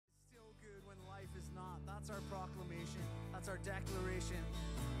That's our proclamation. That's our declaration.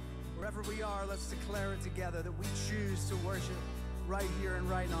 Wherever we are, let's declare it together that we choose to worship right here and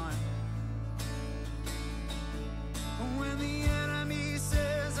right now. When the enemy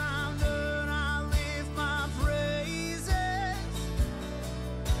says I'm done, I lift my praises.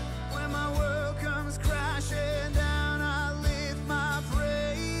 When my world comes crashing down, I lift my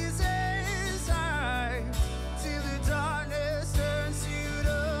praises. Till the darkness turns to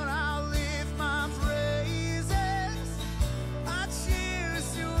dawn, I'll lift my praises. I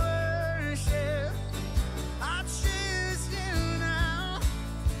choose to worship. I choose you now.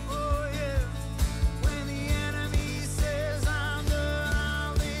 Oh yeah. When the enemy says I'm done,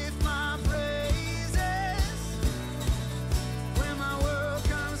 I'll lift my praises. When my world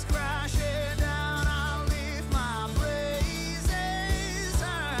comes crashing down, I'll lift my praises.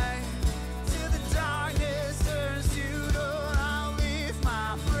 Till the darkness turns to dawn, I'll lift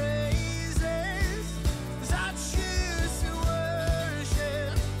my praises. 'Cause I choose to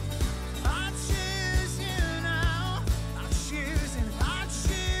worship. I choose you now. I choose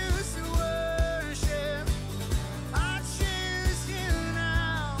to worship. I choose you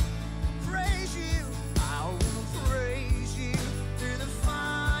now. Praise you. I will praise you through the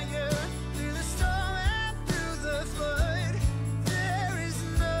fire, through the storm, and through the flood. There is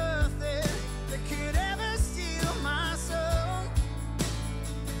nothing that could ever steal my soul.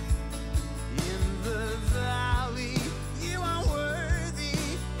 In the valley, you are worthy.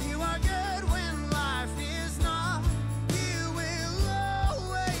 You are good when life is not. You will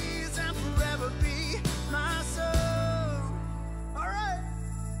always and forever be my soul. All right.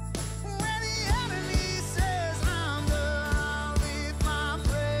 When the enemy says I'm done, I'll lift my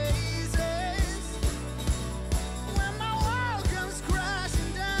praises. When my world comes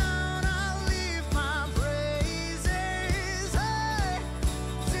crashing down, I'll lift my praises. Hey,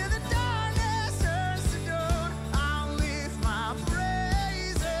 till the darkness turns to dawn, I'll lift my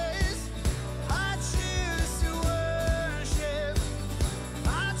praises. I choose to worship.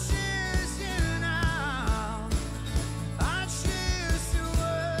 I choose you now. I choose to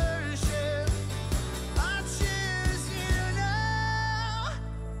worship. I choose you now.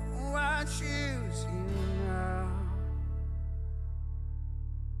 Oh, I choose you now.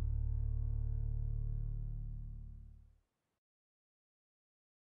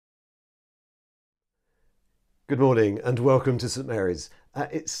 Good morning and welcome to St Mary's.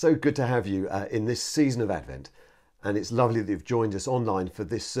 It's so good to have you in this season of Advent, and it's lovely that you've joined us online for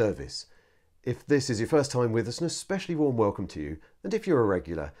this service. If this is your first time with us, an especially warm welcome to you, and if you're a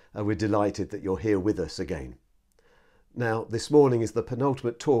regular, we're delighted that you're here with us again. Now, this morning is the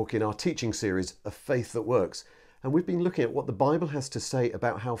penultimate talk in our teaching series of Faith That Works, and we've been looking at what the Bible has to say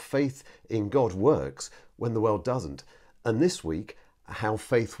about how faith in God works when the world doesn't, and this week, how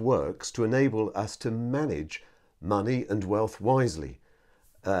faith works to enable us to manage money and wealth wisely.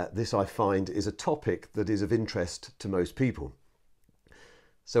 This, I find, is a topic that is of interest to most people.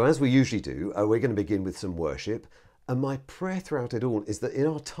 So as we usually do, we're going to begin with some worship, and my prayer throughout it all is that in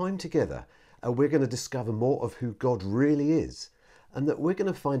our time together, we're going to discover more of who God really is, and that we're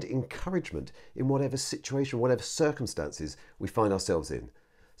going to find encouragement in whatever situation, whatever circumstances we find ourselves in.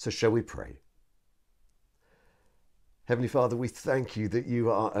 So shall we pray? Heavenly Father, we thank you that you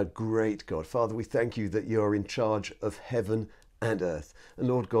are a great God. Father, we thank you that you are in charge of heaven and earth. And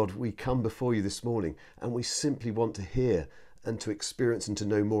Lord God, we come before you this morning and we simply want to hear and to experience and to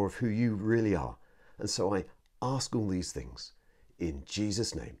know more of who you really are. And so I ask all these things in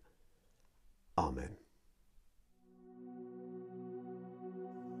Jesus' name. Amen.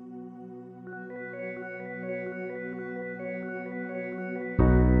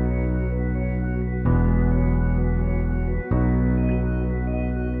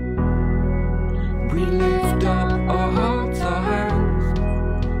 We lift up our hearts, our hands,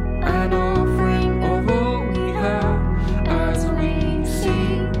 an offering of all we have as we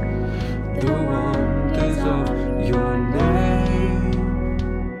sing the wonders of your name.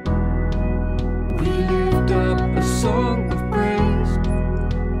 We lift up a song of praise,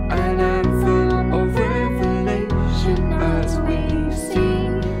 an anthem of revelation as we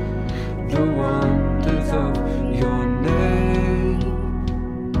sing the wonders of your name.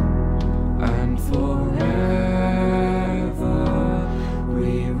 And forever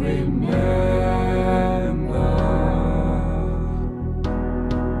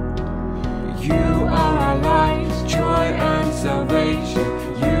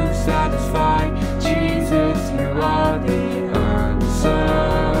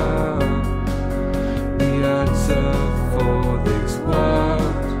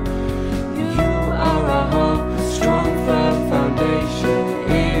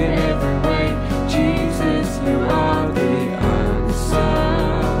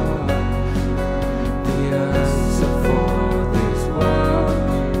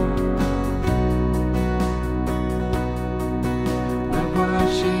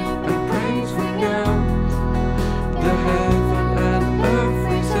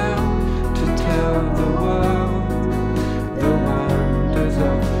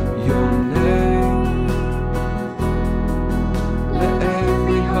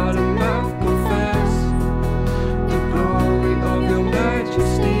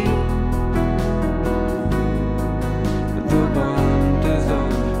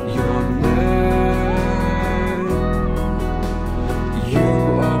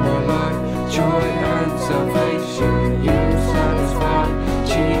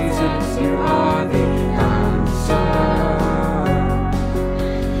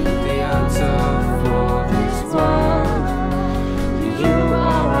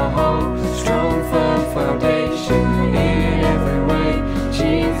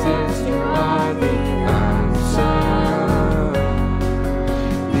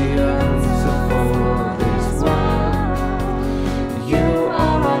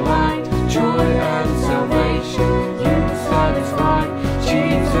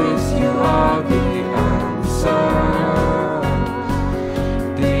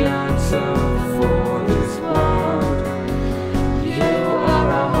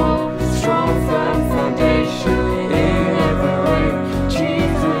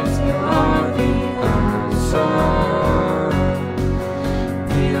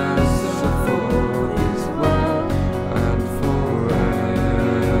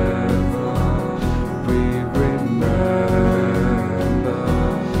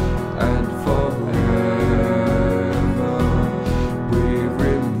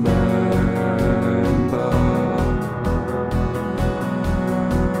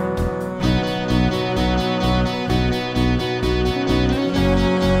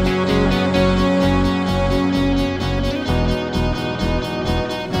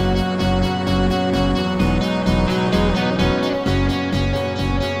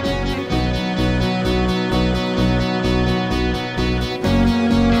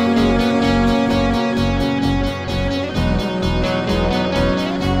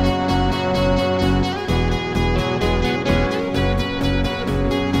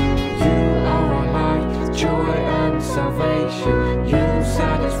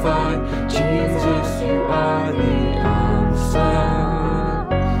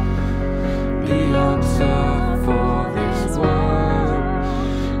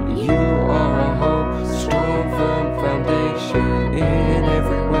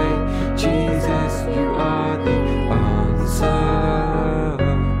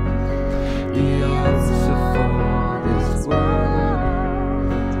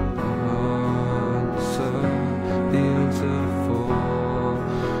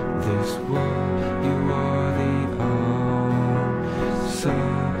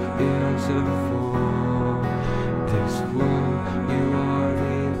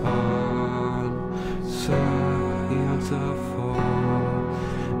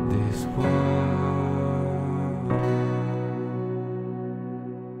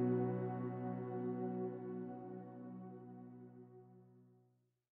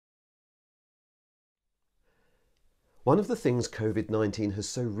One of the things COVID-19 has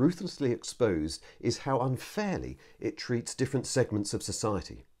so ruthlessly exposed is how unfairly it treats different segments of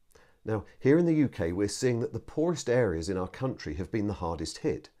society. Now, here in the UK, we're seeing that the poorest areas in our country have been the hardest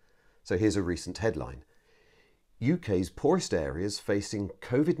hit. So here's a recent headline. UK's poorest areas facing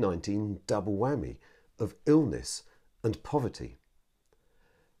COVID-19 double whammy of illness and poverty.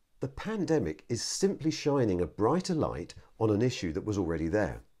 The pandemic is simply shining a brighter light on an issue that was already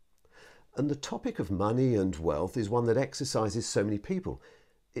there. And the topic of money and wealth is one that exercises so many people.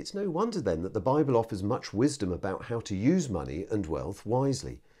 It's no wonder then that the Bible offers much wisdom about how to use money and wealth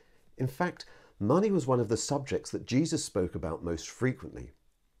wisely. In fact, money was one of the subjects that Jesus spoke about most frequently.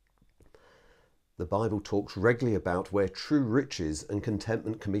 The Bible talks regularly about where true riches and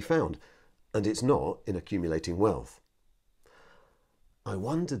contentment can be found, and it's not in accumulating wealth. I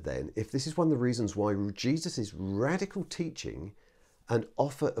wondered then if this is one of the reasons why Jesus' radical teaching and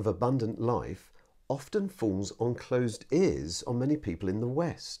offer of abundant life often falls on closed ears on many people in the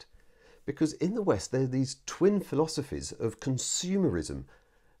West. Because in the West there are these twin philosophies of consumerism,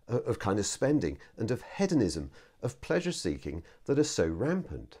 of kind of spending, and of hedonism, of pleasure seeking that are so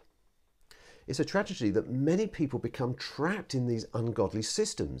rampant. It's a tragedy that many people become trapped in these ungodly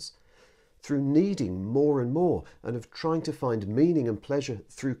systems through needing more and more and of trying to find meaning and pleasure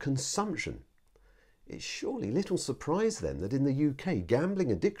through consumption. It's surely little surprise then that in the UK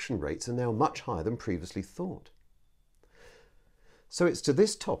gambling addiction rates are now much higher than previously thought. So it's to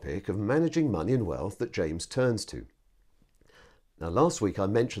this topic of managing money and wealth that James turns to. Now, last week I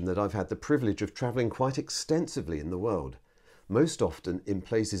mentioned that I've had the privilege of travelling quite extensively in the world, most often in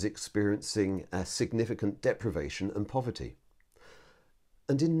places experiencing a significant deprivation and poverty.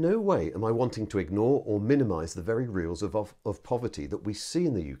 And in no way am I wanting to ignore or minimise the very reals of poverty that we see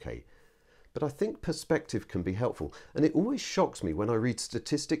in the UK, but I think perspective can be helpful, and it always shocks me when I read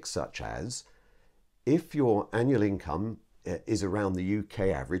statistics such as, if your annual income is around the UK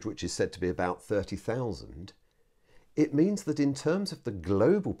average, which is said to be about 30,000, it means that in terms of the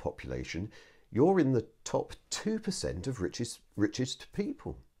global population, you're in the top 2% of richest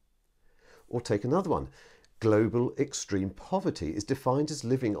people. Or take another one. Global extreme poverty is defined as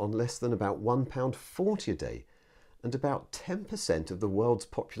living on less than about £1.40 a day, and about 10% of the world's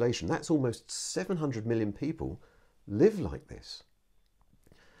population, that's almost 700 million people, live like this.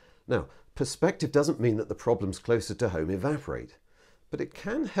 Now, perspective doesn't mean that the problems closer to home evaporate, but it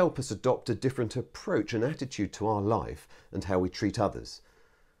can help us adopt a different approach and attitude to our life and how we treat others.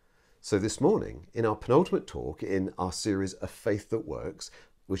 So this morning, in our penultimate talk in our series A Faith That Works,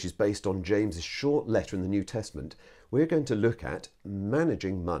 which is based on James's short letter in the New Testament, we're going to look at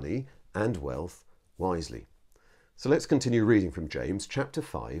managing money and wealth wisely. So let's continue reading from James chapter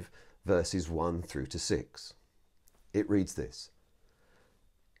 5, verses 1 through to 6. It reads this.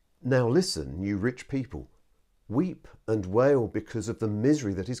 Now listen, you rich people, weep and wail because of the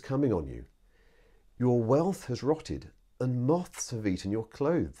misery that is coming on you. Your wealth has rotted, and moths have eaten your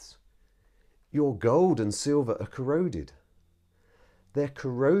clothes. Your gold and silver are corroded. Their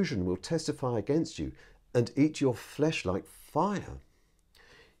corrosion will testify against you and eat your flesh like fire.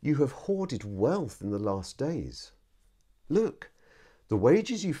 You have hoarded wealth in the last days. Look, the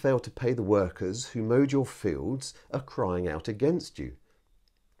wages you failed to pay the workers who mowed your fields are crying out against you.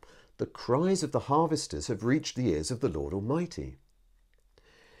 The cries of the harvesters have reached the ears of the Lord Almighty.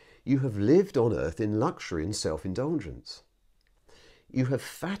 You have lived on earth in luxury and self-indulgence. You have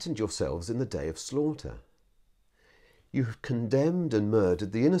fattened yourselves in the day of slaughter. You have condemned and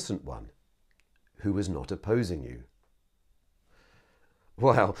murdered the innocent one, who was not opposing you.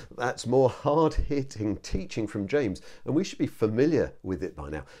 Wow, that's more hard-hitting teaching from James, and we should be familiar with it by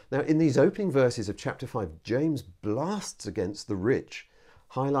now. Now, in these opening verses of chapter 5, James blasts against the rich,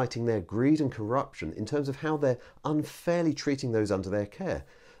 highlighting their greed and corruption in terms of how they're unfairly treating those under their care,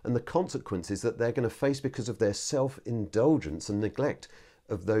 and the consequences that they're going to face because of their self-indulgence and neglect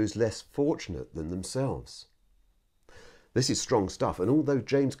of those less fortunate than themselves. This is strong stuff, and although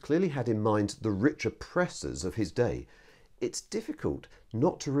James clearly had in mind the rich oppressors of his day, it's difficult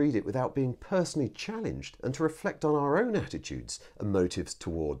not to read it without being personally challenged and to reflect on our own attitudes and motives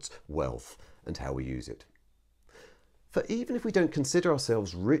towards wealth and how we use it. For even if we don't consider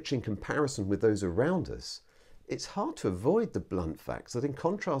ourselves rich in comparison with those around us, it's hard to avoid the blunt facts that in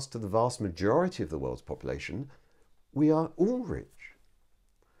contrast to the vast majority of the world's population, we are all rich.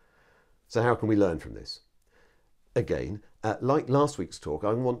 So how can we learn from this? Again, like last week's talk,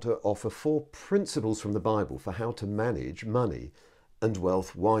 I want to offer 4 principles from the Bible for how to manage money and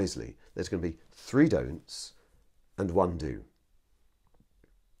wealth wisely. There's going to be 3 don'ts and 1 do.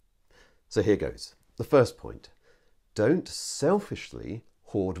 So here goes. The first point, don't selfishly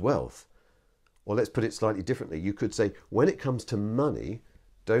hoard wealth. Or let's put it slightly differently. You could say, when it comes to money,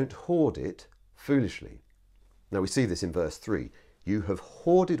 don't hoard it foolishly. Now we see this in verse 3. You have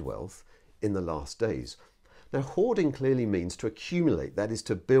hoarded wealth in the last days. Now hoarding clearly means to accumulate, that is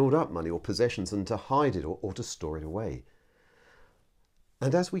to build up money or possessions and to hide it or to store it away.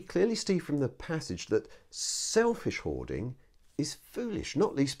 And as we clearly see from the passage that selfish hoarding is foolish,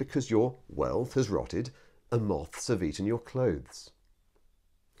 not least because your wealth has rotted and moths have eaten your clothes.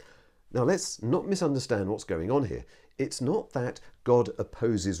 Now let's not misunderstand what's going on here. It's not that God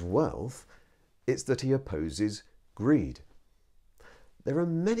opposes wealth, it's that he opposes greed. There are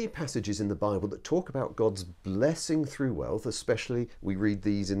many passages in the Bible that talk about God's blessing through wealth, especially we read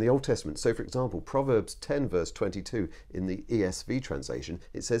these in the Old Testament. So for example, Proverbs 10 verse 22 in the ESV translation,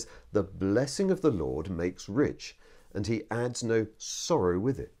 it says, "The blessing of the Lord makes rich, and he adds no sorrow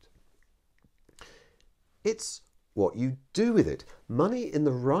with it." It's what you do with it. Money in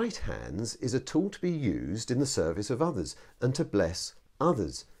the right hands is a tool to be used in the service of others and to bless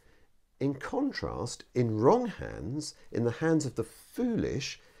others. In contrast, in wrong hands, in the hands of the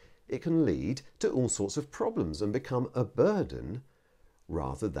foolish, it can lead to all sorts of problems and become a burden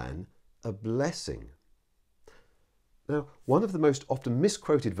rather than a blessing. Now, one of the most often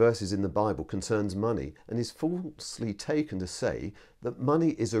misquoted verses in the Bible concerns money and is falsely taken to say that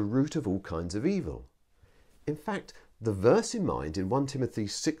money is a root of all kinds of evil. In fact, the verse in mind in 1 Timothy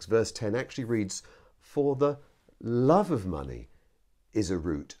 6 verse 10 actually reads, "For the love of money is a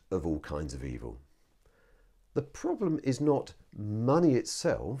root of all kinds of evil." The problem is not money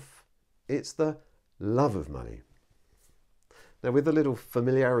itself, it's the love of money. Now, with a little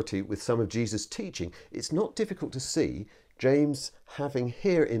familiarity with some of Jesus' teaching, it's not difficult to see James having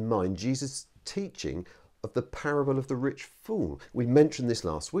here in mind Jesus' teaching of the parable of the rich fool. We mentioned this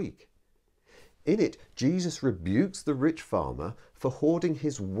last week. In it, Jesus rebukes the rich farmer for hoarding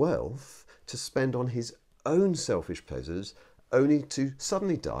his wealth to spend on his own selfish pleasures, only to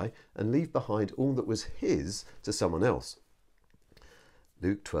suddenly die and leave behind all that was his to someone else.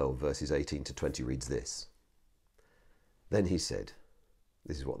 Luke 12 verses 18 to 20 reads this. "Then he said,"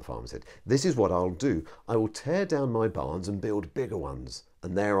 this is what the farmer said, "This is what I'll do. I will tear down my barns and build bigger ones,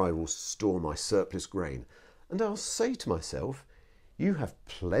 and there I will store my surplus grain. And I'll say to myself, you have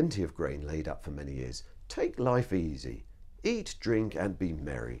plenty of grain laid up for many years. Take life easy. Eat, drink, and be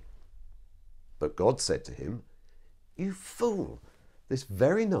merry." But God said to him, "You fool, this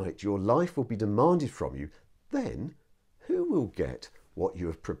very night your life will be demanded from you. Then who will get what you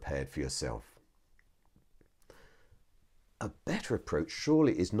have prepared for yourself?" A better approach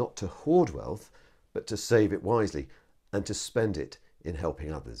surely is not to hoard wealth, but to save it wisely and to spend it in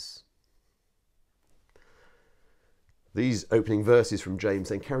helping others. These opening verses from James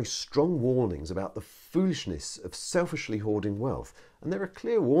then carry strong warnings about the foolishness of selfishly hoarding wealth. And there are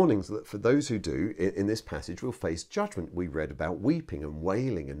clear warnings that for those who do, in this passage, will face judgment. We read about weeping and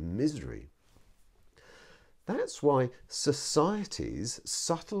wailing and misery. That's why society's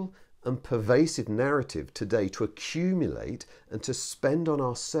subtle and pervasive narrative today to accumulate and to spend on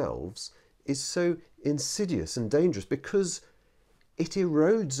ourselves is so insidious and dangerous, because it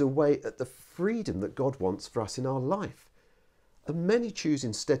erodes away at the freedom that God wants for us in our life. And many choose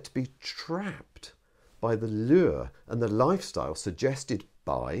instead to be trapped by the lure and the lifestyle suggested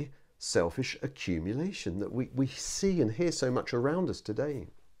by selfish accumulation that we see and hear so much around us today.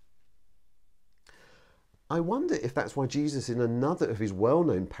 I wonder if that's why Jesus, in another of his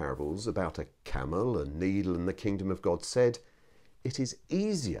well-known parables about a camel, a needle, and the kingdom of God, said, "It is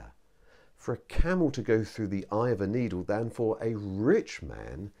easier for a camel to go through the eye of a needle than for a rich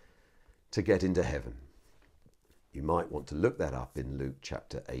man to get into heaven." You might want to look that up in Luke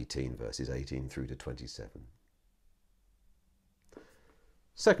chapter 18, verses 18 through to 27.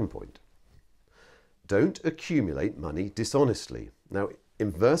 Second point, don't accumulate money dishonestly. Now,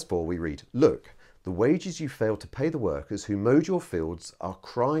 in verse 4 we read, "Look, the wages you failed to pay the workers who mowed your fields are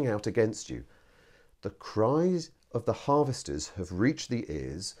crying out against you. The cries of the harvesters have reached the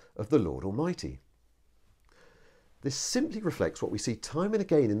ears of the Lord Almighty." This simply reflects what we see time and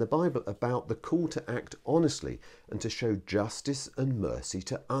again in the Bible about the call to act honestly and to show justice and mercy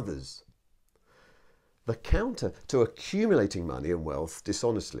to others. The counter to accumulating money and wealth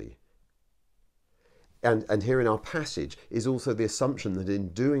dishonestly, and here in our passage, is also the assumption that in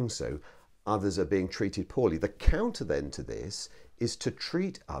doing so, others are being treated poorly. The counter then to this is to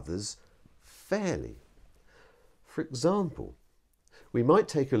treat others fairly. For example, we might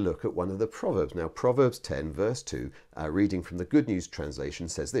take a look at one of the Proverbs. Now, Proverbs 10 verse 2, reading from the Good News translation,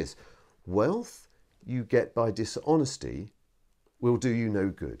 says this: "Wealth you get by dishonesty will do you no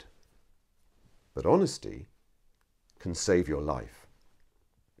good, but honesty can save your life."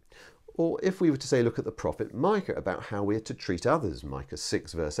 Or if we were to say, look at the prophet Micah about how we are to treat others, Micah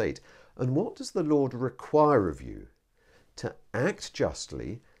 6 verse 8. And what does the Lord require of you? To act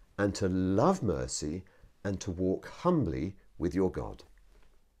justly and to love mercy and to walk humbly with your God.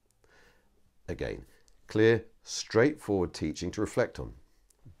 Again, clear, straightforward teaching to reflect on.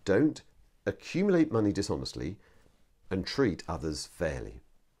 Don't accumulate money dishonestly and treat others fairly.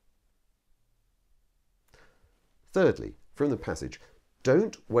 Thirdly, from the passage,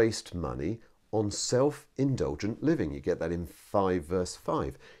 don't waste money on self-indulgent living. You get that in 5 verse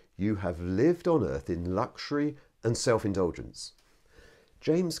 5. You have lived on earth in luxury and self-indulgence.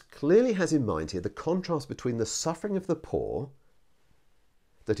 James clearly has in mind here the contrast between the suffering of the poor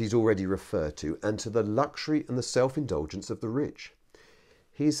that he's already referred to and to the luxury and the self-indulgence of the rich.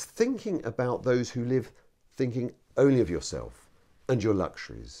 He's thinking about those who live thinking only of yourself and your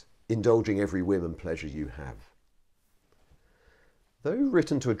luxuries, indulging every whim and pleasure you have. Though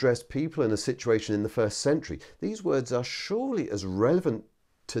written to address people in a situation in the first century, these words are surely as relevant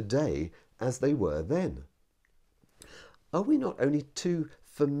today as they were then. Are we not only too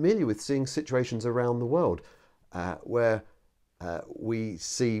familiar with seeing situations around the world where we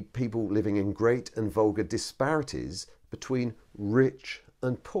see people living in great and vulgar disparities between rich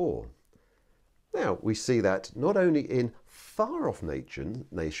and poor? Now, we see that not only in far-off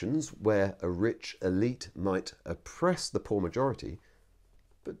nations where a rich elite might oppress the poor majority,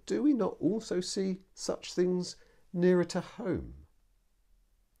 but do we not also see such things nearer to home?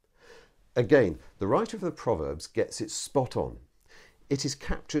 Again, the writer of the Proverbs gets it spot on. It is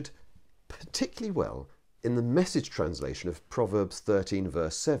captured particularly well in the Message translation of Proverbs 13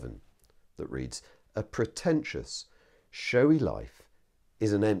 verse 7 that reads, "A pretentious, showy life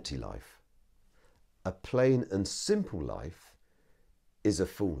is an empty life. A plain and simple life is a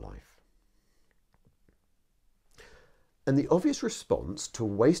full life." And the obvious response to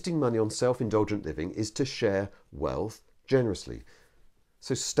wasting money on self-indulgent living is to share wealth generously.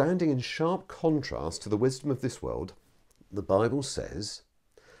 So standing in sharp contrast to the wisdom of this world, the Bible says,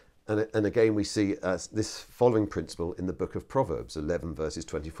 and again we see this following principle in the book of Proverbs 11 verses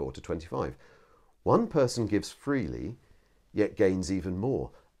 24 to 25. One person gives freely, yet gains even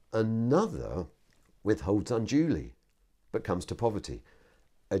more. Another withholds unduly, but comes to poverty.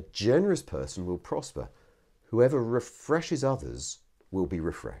 A generous person will prosper. Whoever refreshes others will be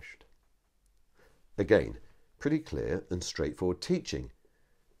refreshed. Again, pretty clear and straightforward teaching.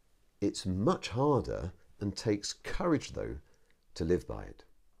 It's much harder and takes courage, though, to live by it.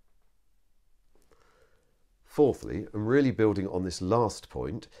 Fourthly, and really building on this last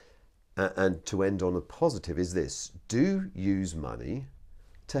point, and to end on a positive, is this: do use money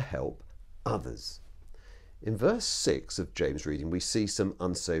to help others. In verse 6 of James' reading, we see some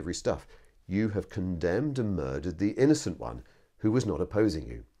unsavoury stuff. You have condemned and murdered the innocent one who was not opposing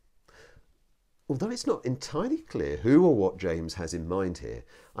you. Although it's not entirely clear who or what James has in mind here,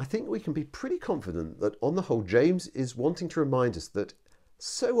 I think we can be pretty confident that on the whole James is wanting to remind us that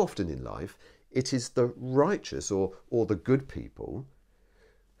so often in life it is the righteous or the good people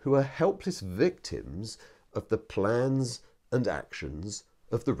who are helpless victims of the plans and actions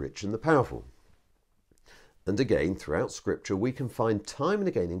of the rich and the powerful. And again, throughout Scripture, we can find time and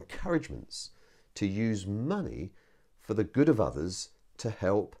again encouragements to use money for the good of others to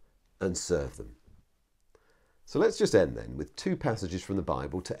help and serve them. So let's just end then with 2 passages from the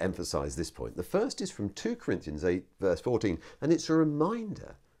Bible to emphasize this point. The first is from 2 Corinthians 8 verse 14, and it's a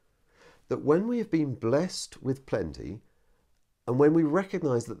reminder that when we have been blessed with plenty, and when we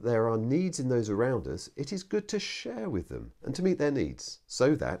recognize that there are needs in those around us, it is good to share with them and to meet their needs,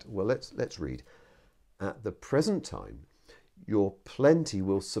 so that, well, let's read. At the present time, your plenty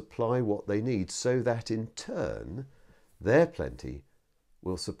will supply what they need, so that in turn, their plenty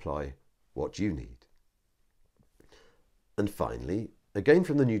will supply what you need. And finally, again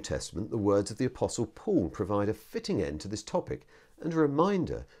from the New Testament, the words of the Apostle Paul provide a fitting end to this topic and a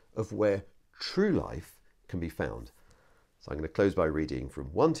reminder of where true life can be found. So I'm going to close by reading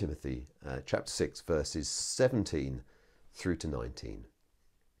from 1 Timothy chapter 6, verses 17 through to 19.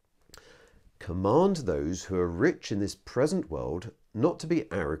 Command those who are rich in this present world not to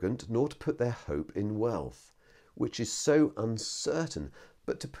be arrogant, nor to put their hope in wealth, which is so uncertain,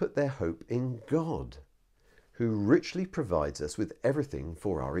 but to put their hope in God, who richly provides us with everything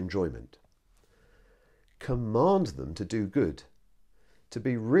for our enjoyment. Command them to do good, to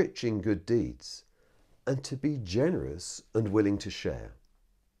be rich in good deeds, and to be generous and willing to share.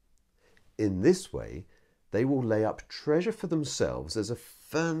 In this way, they will lay up treasure for themselves as a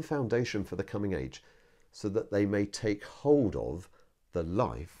firm foundation for the coming age, so that they may take hold of the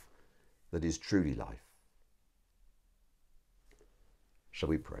life that is truly life. Shall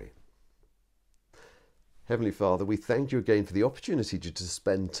we pray? Heavenly Father, we thank you again for the opportunity to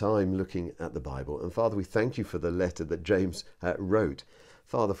spend time looking at the Bible. And Father, we thank you for the letter that James wrote,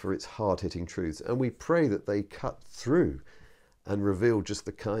 Father, for its hard-hitting truths. And we pray that they cut through and reveal just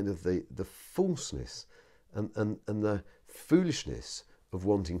the kind of the falseness and the foolishness of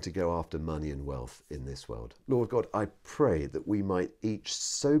wanting to go after money and wealth in this world. Lord God, I pray that we might each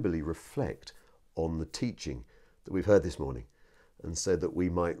soberly reflect on the teaching that we've heard this morning, and so that we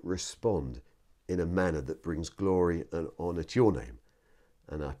might respond in a manner that brings glory and honour to your name.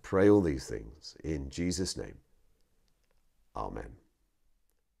 And I pray all these things in Jesus' name. Amen.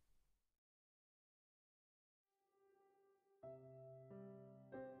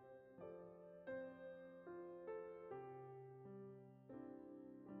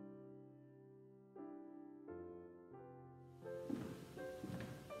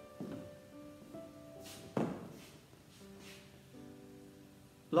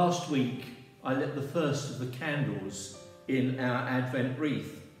 Last week, I lit the first of the candles in our Advent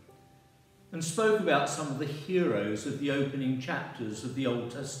wreath and spoke about some of the heroes of the opening chapters of the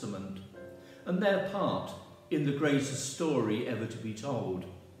Old Testament and their part in the greatest story ever to be told,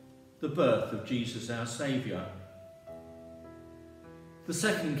 the birth of Jesus our Saviour. The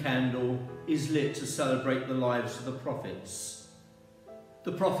second candle is lit to celebrate the lives of the prophets.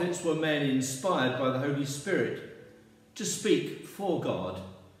 The prophets were men inspired by the Holy Spirit to speak for God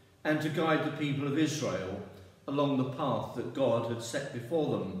and to guide the people of Israel along the path that God had set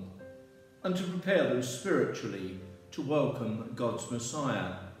before them, and to prepare them spiritually to welcome God's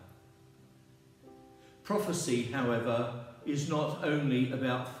Messiah. Prophecy, however, is not only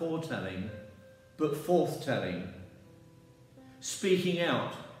about foretelling, but forthtelling, speaking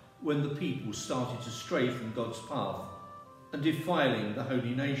out when the people started to stray from God's path and defiling the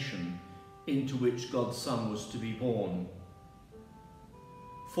holy nation into which God's Son was to be born.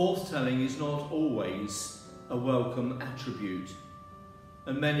 Forthtelling is not always a welcome attribute,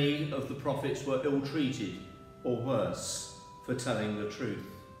 and many of the prophets were ill-treated or worse for telling the truth.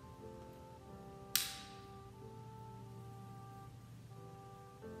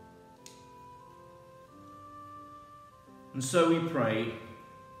 And so we pray,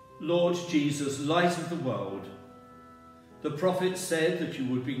 Lord Jesus, light of the world, the prophet said that you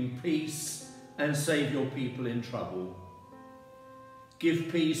would bring peace and save your people in trouble.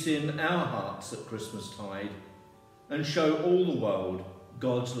 Give peace in our hearts at Christmastide and show all the world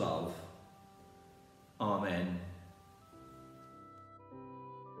God's love. Amen.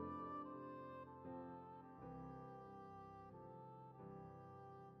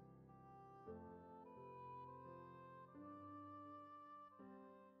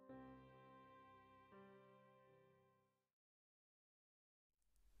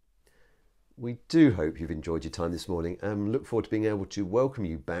 We do hope you've enjoyed your time this morning and look forward to being able to welcome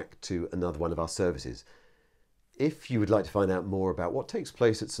you back to another one of our services. If you would like to find out more about what takes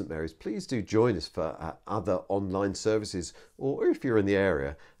place at St Mary's, please do join us for other online services, or if you're in the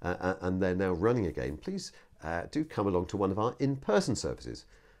area and they're now running again, please do come along to one of our in-person services.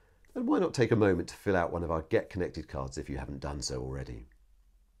 And why not take a moment to fill out one of our Get Connected cards if you haven't done so already.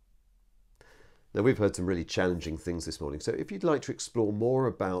 Now, we've heard some really challenging things this morning, so if you'd like to explore more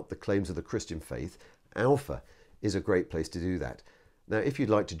about the claims of the Christian faith, Alpha is a great place to do that. Now, if you'd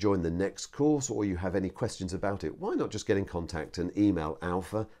like to join the next course or you have any questions about it, why not just get in contact and email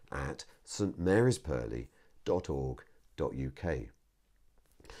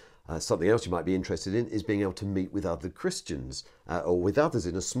alpha@stmaryspurley.org.uk. Something else you might be interested in is being able to meet with other Christians or with others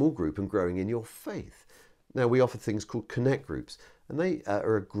in a small group and growing in your faith. Now, we offer things called Connect Groups, and they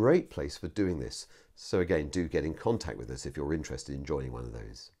are a great place for doing this. So again, do get in contact with us if you're interested in joining one of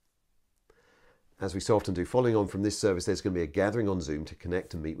those. As we so often do, following on from this service, there's going to be a gathering on Zoom to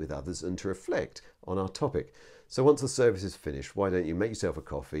connect and meet with others and to reflect on our topic. So once the service is finished, why don't you make yourself a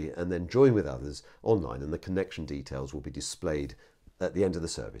coffee and then join with others online, and the connection details will be displayed at the end of the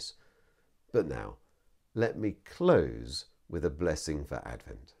service. But now, let me close with a blessing for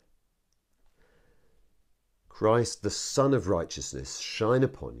Advent. Christ, the Son of Righteousness, shine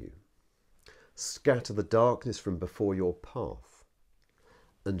upon you. Scatter the darkness from before your path,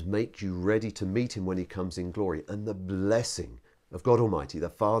 and make you ready to meet him when he comes in glory. And the blessing of God Almighty,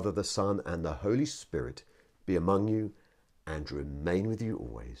 the Father, the Son, and the Holy Spirit be among you and remain with you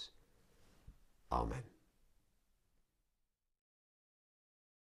always. Amen.